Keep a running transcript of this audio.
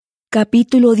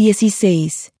Capítulo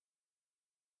 16.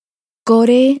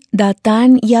 Coré,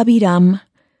 Datán y Abiram,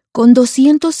 con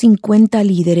 250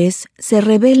 líderes, se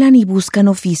rebelan y buscan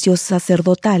oficios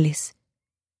sacerdotales.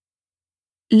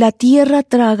 La tierra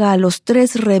traga a los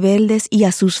 3 rebeldes y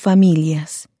a sus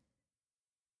familias.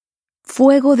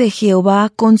 Fuego de Jehová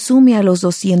consume a los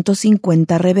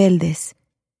 250 rebeldes.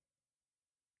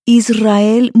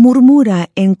 Israel murmura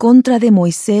en contra de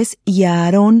Moisés y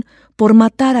Aarón por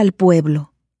matar al pueblo.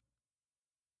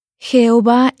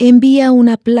 Jehová envía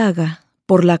una plaga,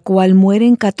 por la cual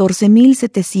mueren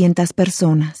 14,700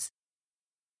 personas.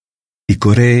 Y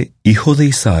Coré, hijo de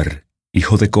Izar,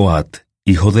 hijo de Coat,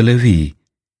 hijo de Leví,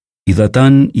 y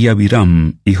Datán y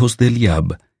Abiram, hijos de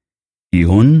Eliab, y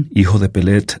On, hijo de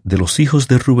Pelet, de los hijos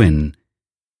de Rubén,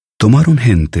 tomaron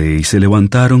gente y se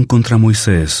levantaron contra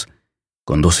Moisés,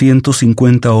 con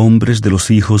 250 hombres de los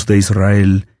hijos de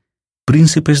Israel,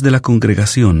 príncipes de la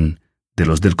congregación, de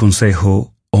los del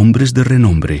consejo, hombres de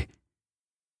renombre.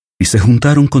 Y se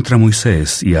juntaron contra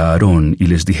Moisés y a Aarón y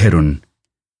les dijeron: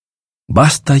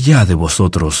 Basta ya de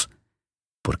vosotros,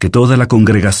 porque toda la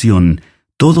congregación,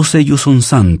 todos ellos son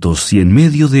santos y en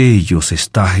medio de ellos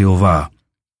está Jehová.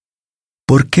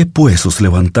 ¿Por qué pues os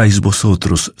levantáis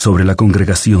vosotros sobre la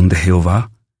congregación de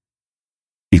Jehová?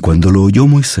 Y cuando lo oyó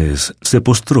Moisés, se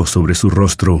postró sobre su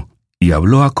rostro y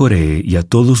habló a Coré y a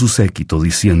todo su séquito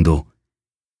diciendo: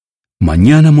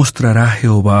 Mañana mostrará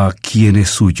Jehová quién es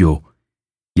suyo,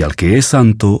 y al que es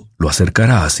santo lo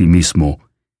acercará a sí mismo,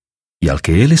 y al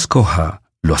que él escoja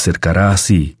lo acercará a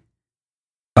sí.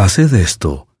 Haced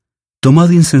esto,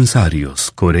 tomad incensarios,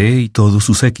 Coré y todo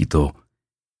su séquito,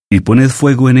 y poned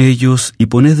fuego en ellos, y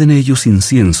poned en ellos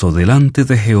incienso delante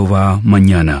de Jehová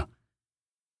mañana.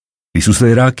 Y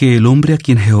sucederá que el hombre a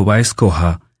quien Jehová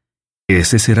escoja,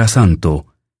 ese será santo,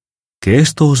 que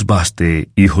esto os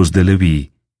baste, hijos de Leví.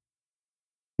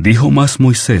 Dijo más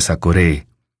Moisés a Coré: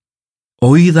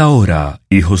 Oíd ahora,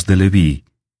 hijos de Leví.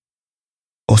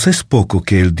 ¿Os es poco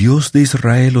que el Dios de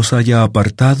Israel os haya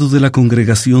apartado de la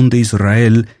congregación de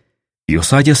Israel y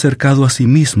os haya acercado a sí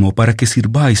mismo para que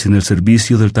sirváis en el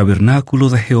servicio del tabernáculo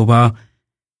de Jehová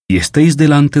y estéis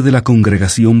delante de la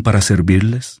congregación para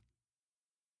servirles?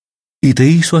 Y te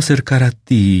hizo acercar a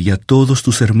ti y a todos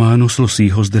tus hermanos los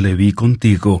hijos de Leví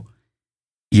contigo,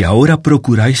 y ahora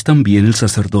procuráis también el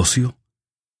sacerdocio.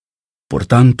 Por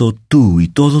tanto, tú y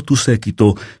todo tu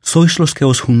séquito sois los que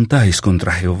os juntáis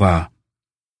contra Jehová.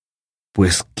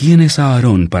 Pues, ¿quién es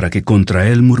Aarón para que contra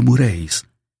él murmuréis?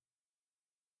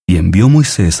 Y envió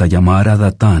Moisés a llamar a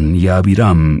Datán y a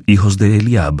Abiram, hijos de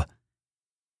Eliab.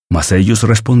 Mas ellos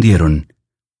respondieron: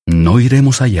 No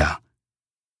iremos allá.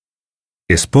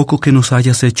 Es poco que nos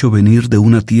hayas hecho venir de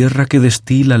una tierra que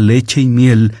destila leche y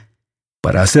miel,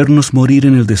 para hacernos morir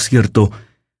en el desierto,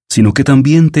 sino que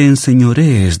también te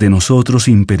enseñorees de nosotros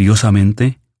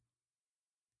imperiosamente.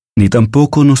 Ni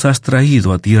tampoco nos has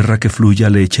traído a tierra que fluya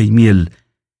leche y miel,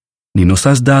 ni nos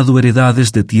has dado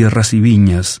heredades de tierras y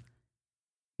viñas.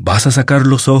 ¿Vas a sacar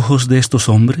los ojos de estos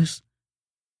hombres?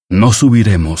 No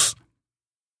subiremos.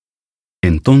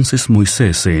 Entonces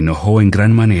Moisés se enojó en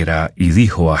gran manera y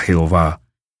dijo a Jehová: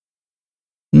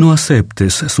 No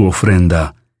aceptes su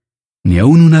ofrenda, ni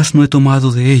aun un asno he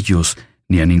tomado de ellos,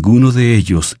 ni a ninguno de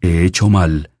ellos he hecho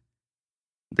mal.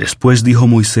 Después dijo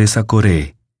Moisés a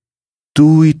Coré: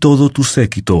 Tú y todo tu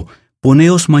séquito,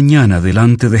 poneos mañana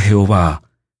delante de Jehová,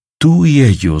 tú y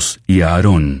ellos y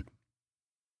Aarón.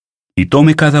 Y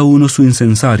tome cada uno su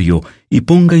incensario, y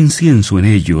ponga incienso en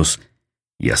ellos,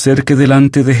 y acerque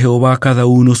delante de Jehová cada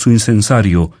uno su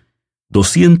incensario,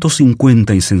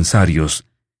 250 incensarios.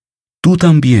 Tú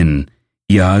también,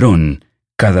 y Aarón,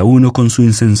 cada uno con su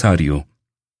incensario.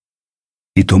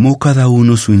 Y tomó cada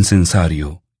uno su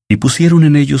incensario, y pusieron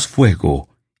en ellos fuego,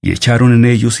 y echaron en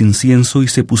ellos incienso, y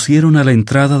se pusieron a la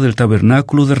entrada del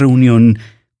tabernáculo de reunión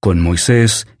con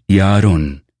Moisés y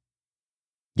Aarón.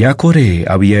 Ya Coré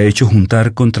había hecho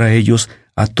juntar contra ellos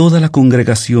a toda la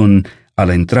congregación a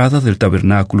la entrada del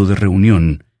tabernáculo de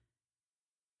reunión.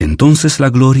 Entonces la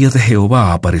gloria de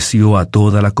Jehová apareció a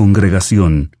toda la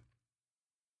congregación.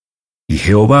 Y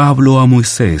Jehová habló a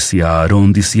Moisés y a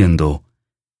Aarón diciendo: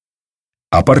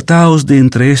 Apartaos de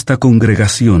entre esta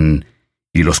congregación,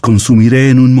 y los consumiré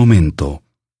en un momento.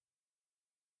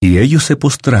 Y ellos se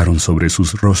postraron sobre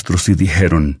sus rostros y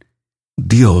dijeron: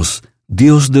 Dios,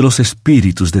 Dios de los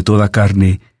espíritus de toda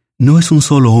carne, ¿no es un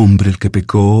solo hombre el que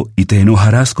pecó y te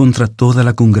enojarás contra toda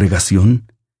la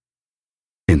congregación?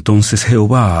 Entonces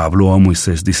Jehová habló a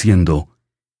Moisés diciendo: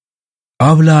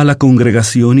 Habla a la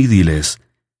congregación y diles: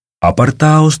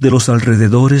 Apartaos de los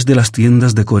alrededores de las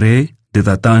tiendas de Coré, de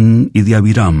Datán y de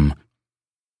Abiram.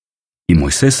 Y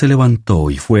Moisés se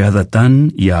levantó y fue a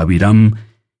Datán y a Abiram,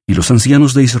 y los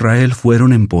ancianos de Israel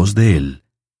fueron en pos de él.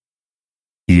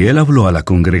 Y él habló a la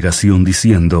congregación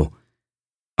diciendo: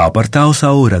 Apartaos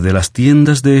ahora de las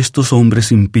tiendas de estos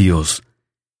hombres impíos,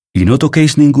 y no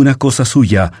toquéis ninguna cosa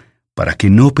suya, para que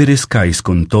no perezcáis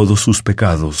con todos sus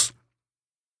pecados.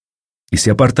 Y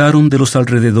se apartaron de los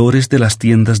alrededores de las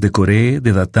tiendas de Coré,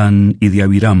 de Datán y de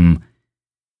Abiram.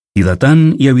 Y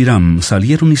Datán y Abiram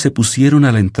salieron y se pusieron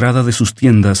a la entrada de sus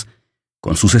tiendas,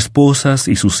 con sus esposas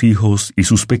y sus hijos y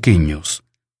sus pequeños.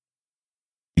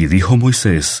 Y dijo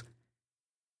Moisés: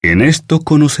 En esto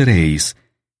conoceréis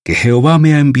que Jehová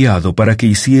me ha enviado para que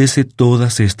hiciese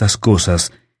todas estas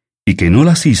cosas, y que no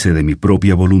las hice de mi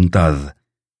propia voluntad.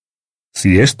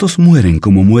 Si éstos mueren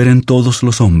como mueren todos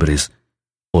los hombres,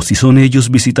 o si son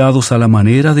ellos visitados a la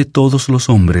manera de todos los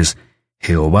hombres,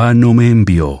 Jehová no me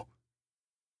envió.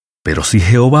 Pero si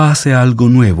Jehová hace algo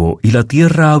nuevo, y la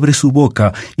tierra abre su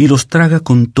boca, y los traga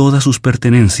con todas sus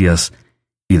pertenencias,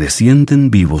 y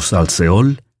descienden vivos al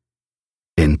Seol,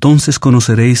 entonces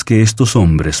conoceréis que estos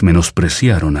hombres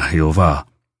menospreciaron a Jehová.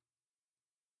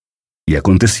 Y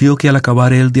aconteció que al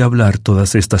acabar él de hablar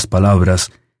todas estas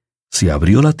palabras, se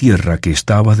abrió la tierra que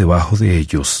estaba debajo de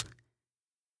ellos.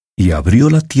 Y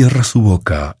abrió la tierra su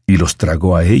boca, y los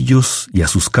tragó a ellos, y a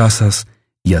sus casas,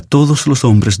 y a todos los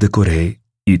hombres de Coré,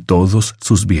 y todos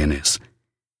sus bienes.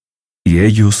 Y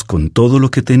ellos, con todo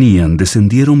lo que tenían,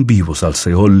 descendieron vivos al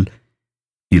Seol,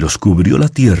 y los cubrió la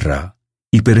tierra,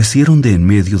 y perecieron de en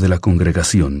medio de la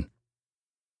congregación.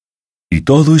 Y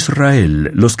todo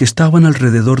Israel, los que estaban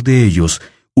alrededor de ellos,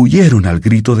 huyeron al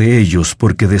grito de ellos,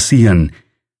 porque decían: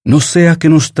 No sea que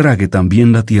nos trague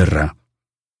también la tierra.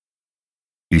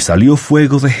 Y salió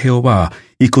fuego de Jehová,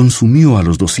 y consumió a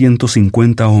los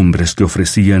 250 hombres que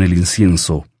ofrecían el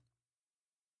incienso.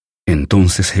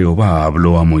 Entonces Jehová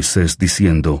habló a Moisés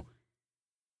diciendo: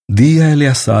 Di a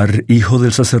Eleazar, hijo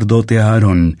del sacerdote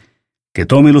Aarón, que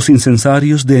tome los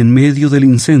incensarios de en medio del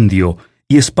incendio,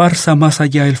 y esparza más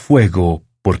allá el fuego,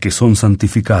 porque son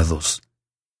santificados.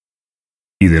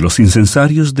 Y de los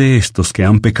incensarios de estos que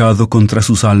han pecado contra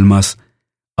sus almas,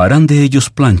 harán de ellos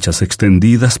planchas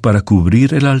extendidas para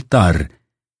cubrir el altar,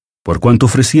 por cuanto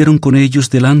ofrecieron con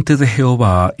ellos delante de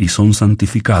Jehová y son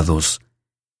santificados,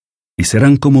 y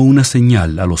serán como una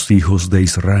señal a los hijos de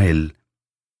Israel.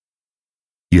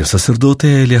 Y el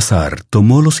sacerdote Eleazar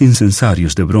tomó los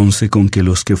incensarios de bronce con que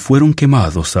los que fueron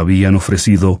quemados habían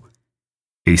ofrecido,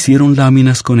 e hicieron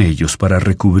láminas con ellos para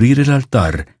recubrir el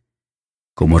altar,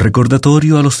 como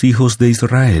recordatorio a los hijos de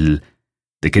Israel,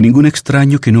 de que ningún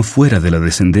extraño que no fuera de la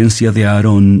descendencia de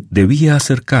Aarón debía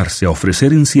acercarse a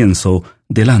ofrecer incienso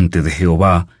delante de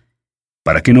Jehová,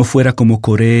 para que no fuera como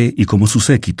Coré y como su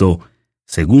séquito,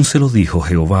 según se lo dijo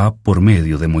Jehová por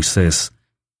medio de Moisés.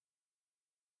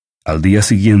 Al día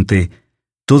siguiente,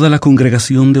 toda la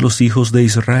congregación de los hijos de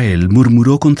Israel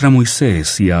murmuró contra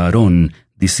Moisés y a Aarón,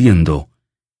 diciendo: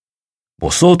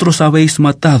 Vosotros habéis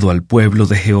matado al pueblo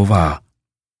de Jehová.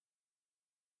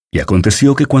 Y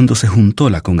aconteció que cuando se juntó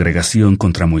la congregación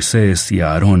contra Moisés y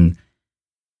a Aarón,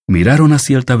 miraron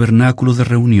hacia el tabernáculo de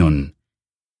reunión.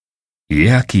 Y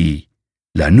he aquí,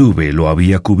 la nube lo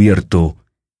había cubierto,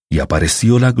 y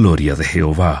apareció la gloria de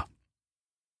Jehová.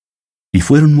 Y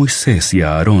fueron Moisés y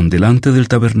a Aarón delante del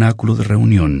tabernáculo de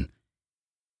reunión.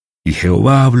 Y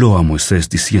Jehová habló a Moisés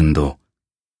diciendo: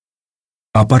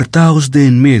 Apartaos de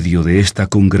en medio de esta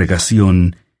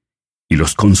congregación, y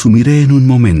los consumiré en un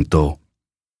momento.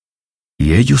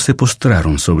 Y ellos se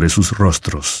postraron sobre sus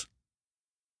rostros.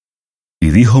 Y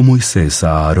dijo Moisés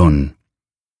a Aarón: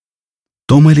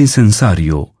 Toma el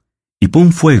incensario, y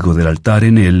pon fuego del altar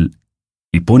en él,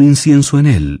 y pon incienso en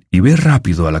él, y ve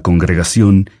rápido a la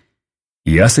congregación,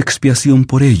 y haz expiación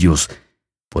por ellos,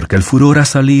 porque el furor ha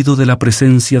salido de la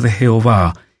presencia de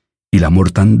Jehová, y la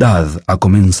mortandad ha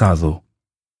comenzado.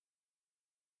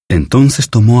 Entonces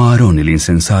tomó Aarón el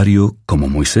incensario, como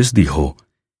Moisés dijo,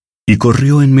 y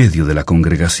corrió en medio de la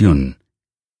congregación.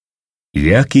 Y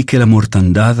he aquí que la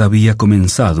mortandad había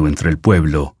comenzado entre el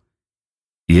pueblo,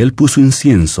 y él puso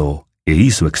incienso e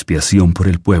hizo expiación por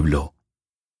el pueblo.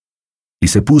 Y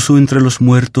se puso entre los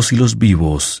muertos y los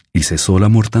vivos, y cesó la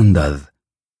mortandad.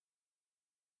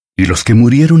 Y los que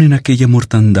murieron en aquella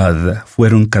mortandad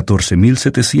fueron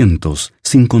 14,700,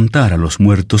 sin contar a los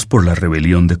muertos por la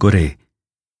rebelión de Coré.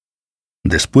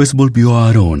 Después volvió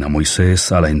Aarón a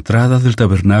Moisés a la entrada del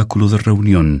tabernáculo de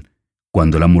reunión,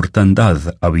 cuando la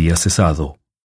mortandad había cesado.